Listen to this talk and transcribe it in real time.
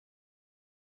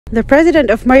The president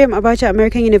of Maryam Abacha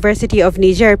American University of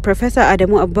Niger, Professor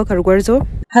Adamu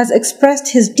has expressed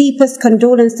his deepest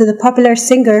condolence to the popular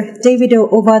singer Davido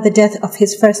over the death of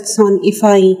his first son,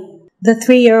 Ifeanyi. The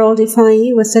 3-year-old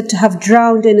Ifeanyi was said to have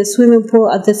drowned in a swimming pool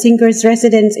at the singer's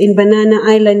residence in Banana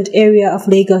Island area of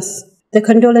Lagos. The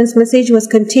condolence message was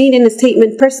contained in a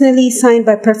statement personally signed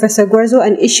by Professor Gwarzo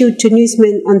and issued to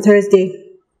newsmen on Thursday.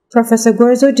 Professor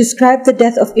Gwarzo described the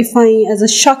death of Ifeanyi as a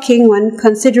shocking one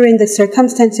considering the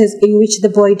circumstances in which the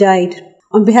boy died.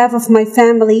 On behalf of my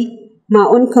family,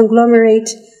 MAAUN conglomerate,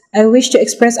 I wish to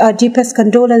express our deepest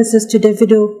condolences to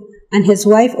Davido and his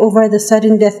wife over the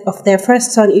sudden death of their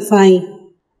first son Ifeanyi.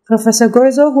 Professor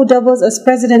Gwarzo, who doubles as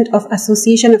president of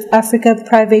Association of African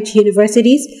Private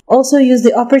Universities, also used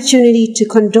the opportunity to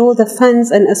condole the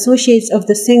fans and associates of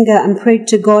the singer and prayed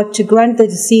to God to grant the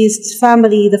deceased's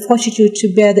family the fortitude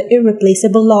to bear the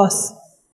irreplaceable loss.